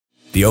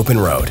The open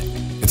road.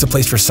 It's a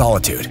place for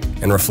solitude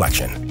and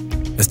reflection.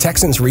 As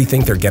Texans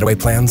rethink their getaway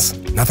plans,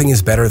 nothing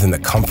is better than the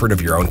comfort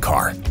of your own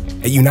car.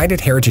 At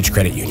United Heritage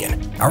Credit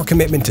Union, our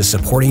commitment to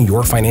supporting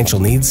your financial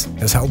needs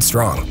has held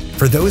strong.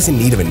 For those in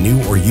need of a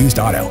new or used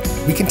auto,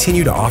 we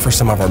continue to offer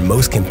some of our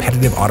most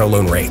competitive auto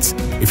loan rates.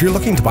 If you're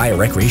looking to buy a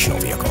recreational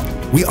vehicle,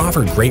 we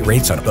offer great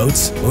rates on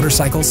boats,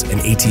 motorcycles,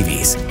 and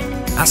ATVs.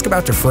 Ask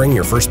about deferring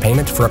your first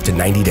payment for up to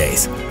 90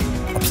 days.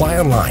 Apply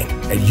online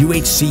at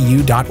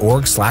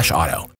uhcu.org/auto.